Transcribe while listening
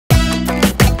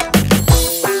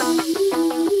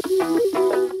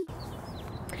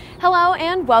Hello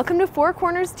and welcome to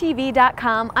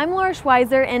FourCornersTV.com. I'm Laura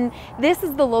Schweizer and this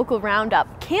is the local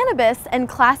roundup. Cannabis and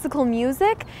classical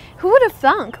music? Who would have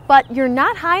thunk? But you're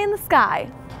not high in the sky.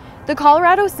 The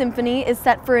Colorado Symphony is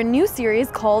set for a new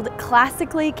series called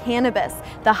Classically Cannabis,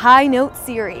 the High Note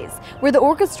series, where the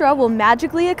orchestra will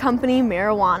magically accompany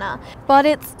marijuana. But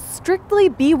it's strictly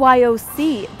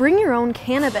BYOC, bring your own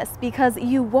cannabis, because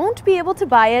you won't be able to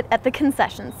buy it at the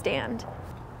concession stand.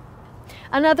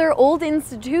 Another old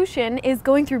institution is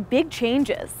going through big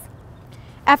changes.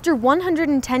 After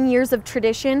 110 years of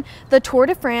tradition, the Tour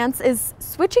de France is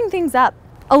switching things up.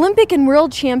 Olympic and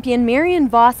world champion Marion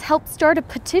Vos helped start a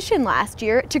petition last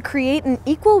year to create an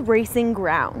equal racing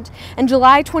ground. And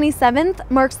July 27th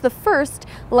marks the first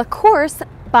La Course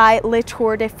by Le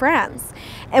Tour de France,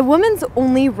 a women's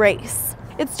only race.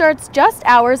 It starts just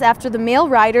hours after the male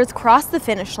riders cross the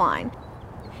finish line.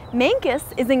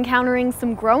 Mancos is encountering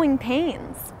some growing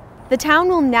pains. The town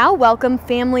will now welcome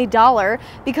Family Dollar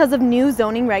because of new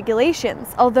zoning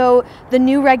regulations, although the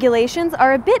new regulations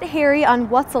are a bit hairy on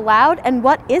what's allowed and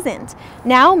what isn't.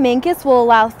 Now Mancos will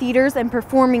allow theaters and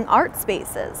performing art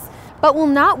spaces, but will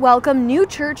not welcome new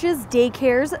churches,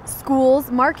 daycares,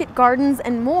 schools, market gardens,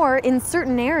 and more in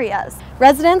certain areas.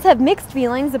 Residents have mixed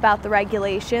feelings about the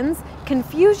regulations.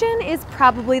 Confusion is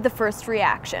probably the first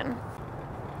reaction.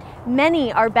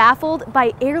 Many are baffled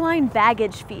by airline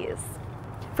baggage fees.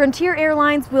 Frontier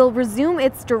Airlines will resume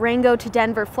its Durango to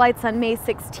Denver flights on May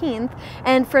 16th,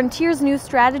 and Frontier's new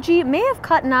strategy may have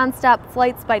cut nonstop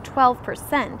flights by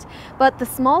 12%, but the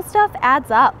small stuff adds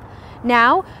up.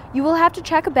 Now, you will have to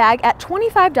check a bag at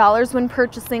 $25 when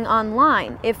purchasing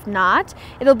online. If not,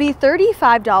 it'll be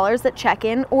 $35 at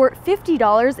check-in or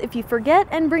 $50 if you forget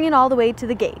and bring it all the way to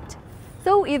the gate.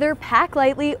 So either pack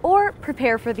lightly or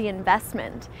prepare for the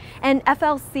investment. And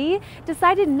FLC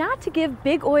decided not to give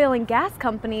big oil and gas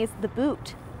companies the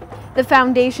boot. The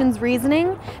foundation's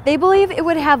reasoning? They believe it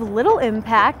would have little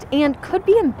impact and could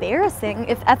be embarrassing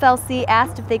if FLC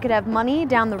asked if they could have money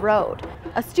down the road.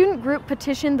 A student group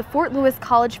petitioned the Fort Lewis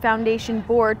College Foundation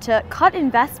board to cut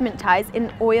investment ties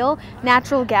in oil,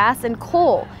 natural gas, and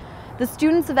coal. The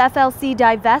students of FLC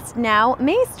Divest Now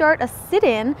may start a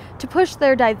sit-in to push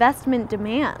their divestment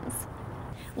demands.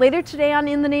 Later today on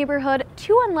In the Neighborhood,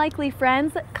 two unlikely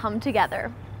friends come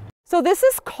together. So this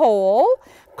is Cole.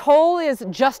 Cole is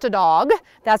just a dog.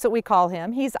 That's what we call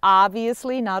him. He's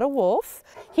obviously not a wolf.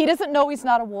 He doesn't know he's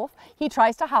not a wolf. He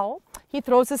tries to howl. He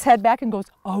throws his head back and goes,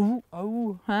 oh,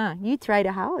 oh, huh. You try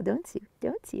to howl, don't you?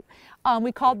 Don't you?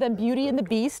 We called them Beauty and the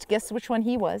Beast. Guess which one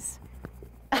he was?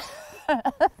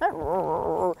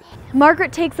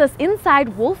 Margaret takes us inside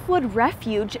Wolfwood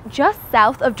Refuge just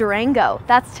south of Durango.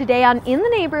 That's today on In the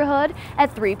Neighborhood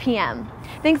at 3 p.m.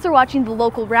 Thanks for watching the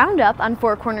local roundup on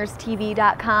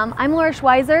FourCornersTV.com. I'm Laura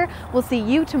Schweizer. We'll see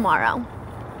you tomorrow.